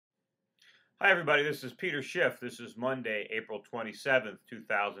Hi, everybody. This is Peter Schiff. This is Monday, April 27th,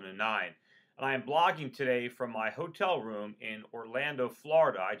 2009. And I am blogging today from my hotel room in Orlando,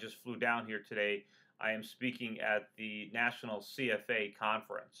 Florida. I just flew down here today. I am speaking at the National CFA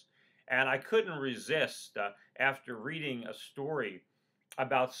conference. And I couldn't resist after reading a story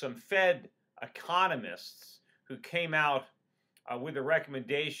about some Fed economists who came out with a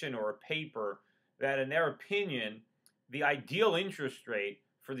recommendation or a paper that, in their opinion, the ideal interest rate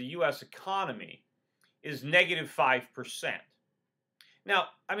for the U.S. economy is negative 5%. Now,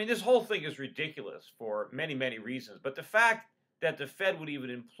 I mean, this whole thing is ridiculous for many, many reasons, but the fact that the Fed would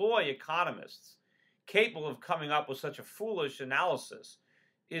even employ economists capable of coming up with such a foolish analysis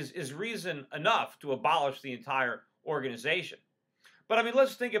is reason enough to abolish the entire organization. But I mean,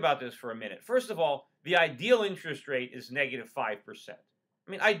 let's think about this for a minute. First of all, the ideal interest rate is negative 5%. I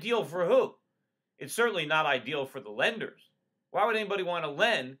mean, ideal for who? It's certainly not ideal for the lenders. Why would anybody want to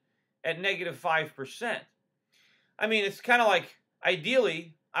lend at negative 5%? I mean, it's kind of like,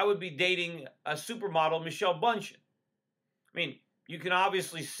 ideally, I would be dating a supermodel, Michelle Bunchen. I mean, you can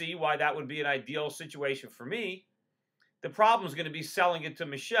obviously see why that would be an ideal situation for me. The problem is going to be selling it to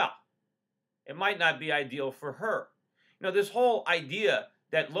Michelle. It might not be ideal for her. You know, this whole idea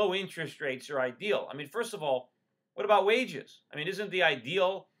that low interest rates are ideal. I mean, first of all, what about wages? I mean, isn't the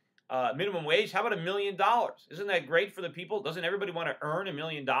ideal minimum wage? How about $1 million? Isn't that great for the people? Doesn't everybody want to earn $1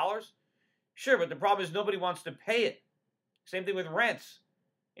 million? Sure, but the problem is nobody wants to pay it. Same thing with rents.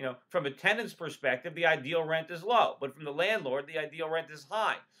 You know, from a tenant's perspective, the ideal rent is low, but from the landlord, the ideal rent is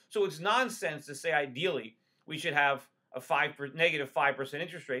high. So it's nonsense to say ideally we should have a negative 5%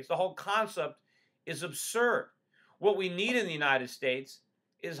 interest rates. The whole concept is absurd. What we need in the United States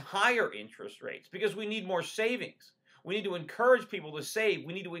is higher interest rates because we need more savings. We need to encourage people to save.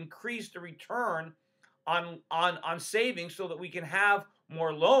 We need to increase the return on savings so that we can have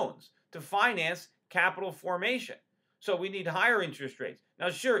more loans to finance capital formation. So we need higher interest rates. Now,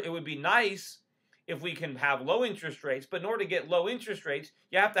 sure, it would be nice if we can have low interest rates, but in order to get low interest rates,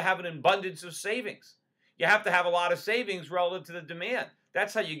 you have to have an abundance of savings. You have to have a lot of savings relative to the demand.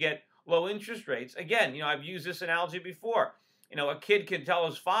 That's how you get low interest rates. Again, you know, I've used this analogy before. You know, a kid can tell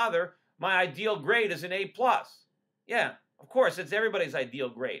his father, my ideal grade is an A+. Yeah, of course, it's everybody's ideal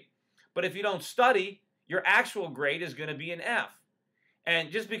grade. But if you don't study, your actual grade is going to be an F. And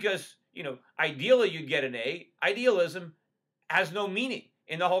just because, you know, ideally you'd get an A, idealism has no meaning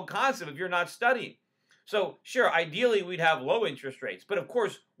in the whole concept if you're not studying. So, sure, ideally we'd have low interest rates. But, of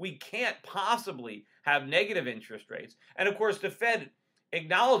course, we can't possibly have negative interest rates. And, of course, the Fed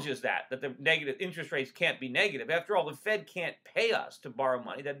acknowledges that the negative interest rates can't be negative. After all, the Fed can't pay us to borrow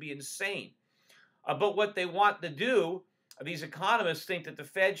money. That'd be insane. But what they want to do, these economists think that the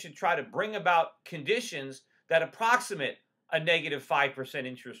Fed should try to bring about conditions that approximate a negative 5%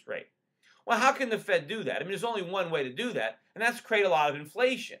 interest rate. Well, how can the Fed do that? I mean, there's only one way to do that, and that's create a lot of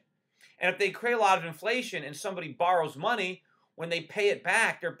inflation. And if they create a lot of inflation and somebody borrows money, when they pay it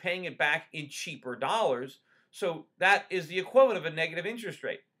back, they're paying it back in cheaper dollars. So that is the equivalent of a negative interest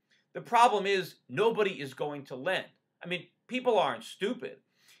rate. The problem is nobody is going to lend. I mean, people aren't stupid.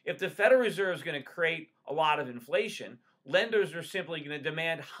 If the Federal Reserve is going to create a lot of inflation, lenders are simply going to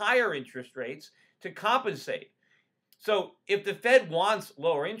demand higher interest rates to compensate. So if the Fed wants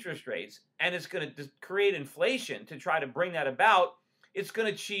lower interest rates and it's going to create inflation to try to bring that about, it's going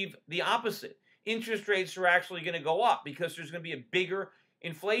to achieve the opposite. Interest rates are actually going to go up because there's going to be a bigger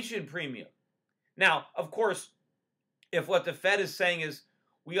inflation premium. Now, of course, if what the Fed is saying is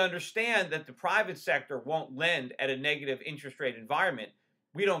we understand that the private sector won't lend at a negative interest rate environment,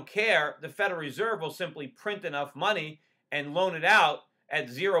 we don't care. The Federal Reserve will simply print enough money and loan it out at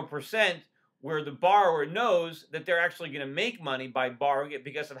 0%, where the borrower knows that they're actually going to make money by borrowing it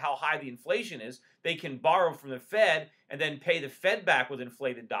because of how high the inflation is. They can borrow from the Fed and then pay the Fed back with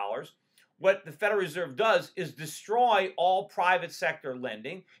inflated dollars. What the Federal Reserve does is destroy all private sector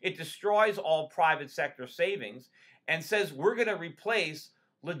lending. It destroys all private sector savings and says we're going to replace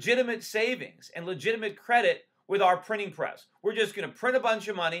legitimate savings and legitimate credit with our printing press. We're just going to print a bunch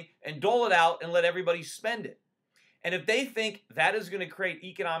of money and dole it out and let everybody spend it. And if they think that is going to create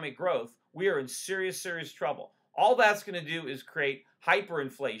economic growth, we are in serious, serious trouble. All that's going to do is create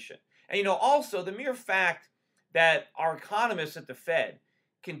hyperinflation. And, you know, also the mere fact that our economists at the Fed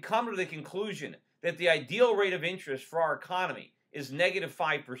can come to the conclusion that the ideal rate of interest for our economy is negative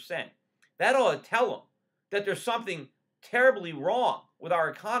 5%, that ought to tell them that there's something terribly wrong with our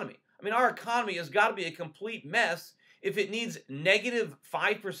economy. I mean, our economy has got to be a complete mess if it needs negative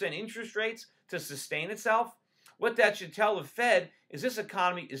 5% interest rates to sustain itself. What that should tell the Fed is this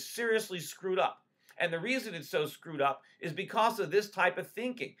economy is seriously screwed up. And the reason it's so screwed up is because of this type of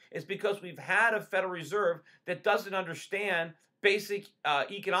thinking. It's because we've had a Federal Reserve that doesn't understand basic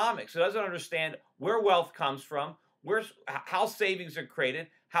economics. It doesn't understand where wealth comes from, how savings are created,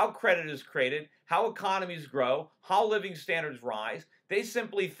 how credit is created, how economies grow, how living standards rise. They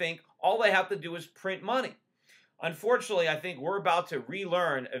simply think all they have to do is print money. Unfortunately, I think we're about to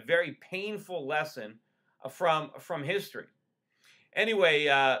relearn a very painful lesson from history. Anyway,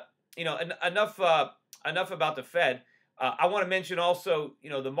 enough about the Fed. I want to mention also,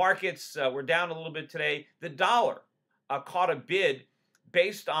 the markets were down a little bit today. The dollar caught a bid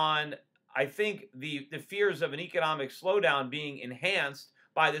based on, I think, the fears of an economic slowdown being enhanced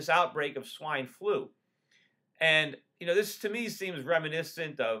by this outbreak of swine flu. And, this to me seems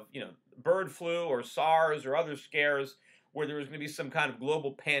reminiscent of, bird flu or SARS or other scares where there was going to be some kind of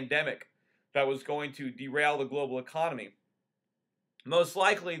global pandemic that was going to derail the global economy. Most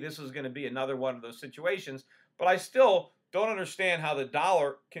likely, this is going to be another one of those situations, but I still don't understand how the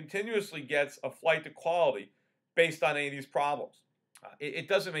dollar continuously gets a flight to quality based on any of these problems. It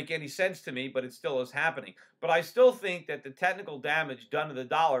doesn't make any sense to me, but it still is happening. But I still think that the technical damage done to the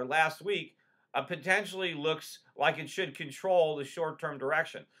dollar last week potentially looks like it should control the short-term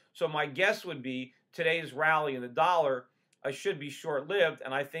direction. So my guess would be today's rally in the dollar should be short-lived,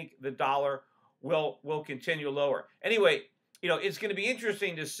 and I think the dollar will continue lower. Anyway, it's going to be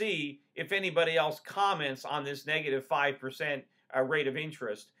interesting to see if anybody else comments on this negative 5% rate of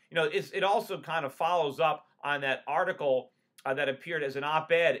interest. It also kind of follows up on that article that appeared as an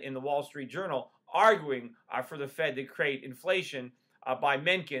op-ed in the Wall Street Journal arguing for the Fed to create inflation by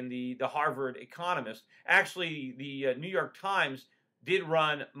Mencken, the Harvard economist. Actually, the New York Times did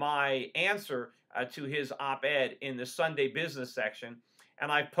run my answer to his op-ed in the Sunday business section,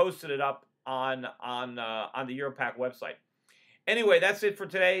 and I posted it up on the Europac website. Anyway, that's it for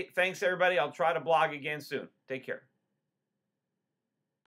today. Thanks, everybody. I'll try to blog again soon. Take care.